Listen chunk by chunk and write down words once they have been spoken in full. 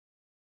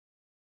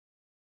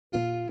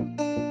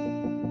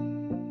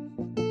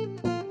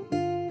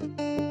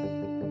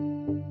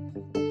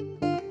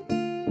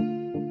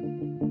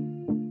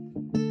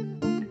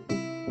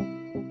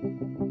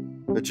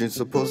A dream's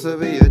supposed to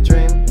be a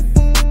dream,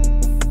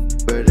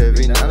 but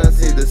every night I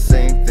see the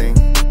same thing.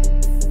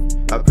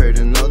 I pray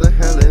to know the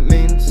hell it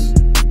means,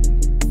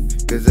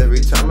 cause every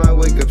time I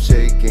wake up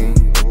shaking.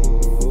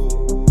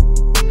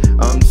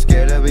 I'm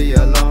scared to be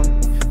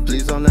alone,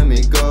 please don't let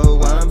me go.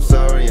 I'm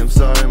sorry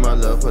my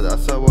love, but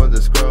that's how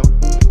this grow.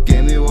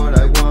 Gave me what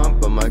I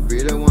want, but my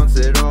greed wants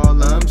it all.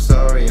 I'm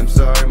sorry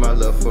my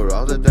love, for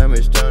all the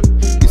damage done.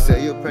 You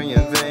say you're praying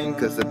in vain,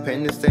 cause the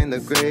pain is staying in the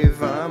grave.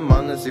 I'm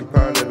honestly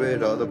proud of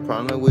it, all the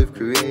problem we've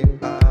created.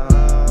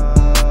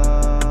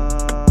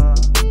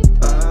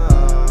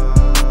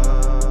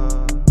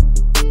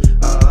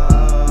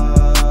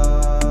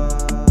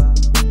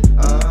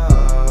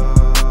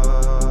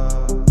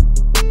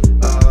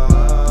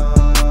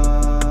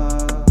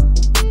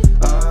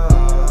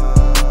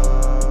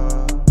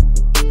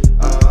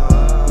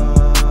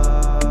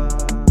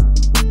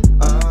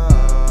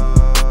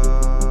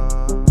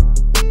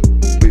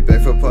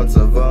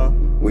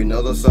 We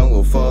know the sun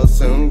will fall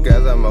soon.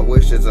 Gather my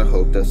wishes and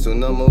hope that soon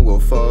the moon will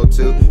fall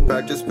too.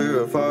 Practice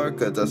spirit of heart,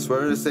 cause I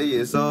swear to say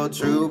it's all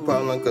true.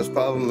 Problem cause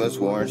problem is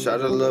war and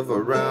shout of love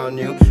around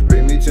you.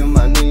 Bring me to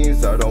my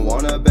knees, I don't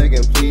wanna beg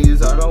and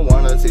please. I don't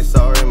wanna say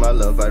sorry my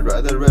love, I'd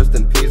rather rest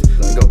in peace.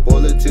 Like a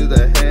bullet to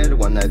the head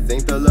when I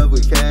think the love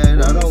we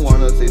had. I don't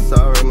wanna say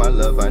sorry my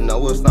love, I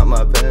know it's not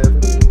my path.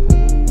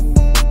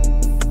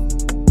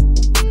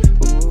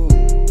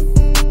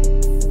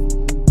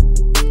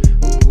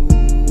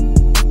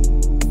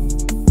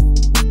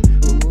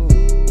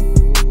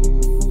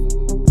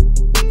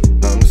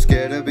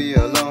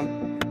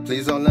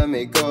 Please don't let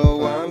me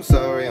go. I'm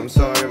sorry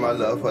my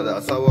love, but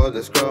that's how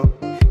this grow.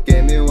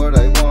 Gave me what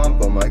I want,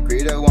 but my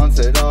greed wants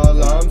it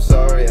all. I'm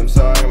sorry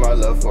my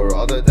love, for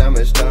all the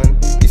damage done.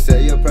 You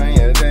say you're praying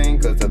in vain,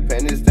 cause the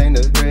pain is stained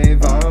as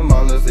grave. I'm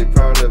honestly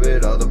proud of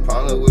it all.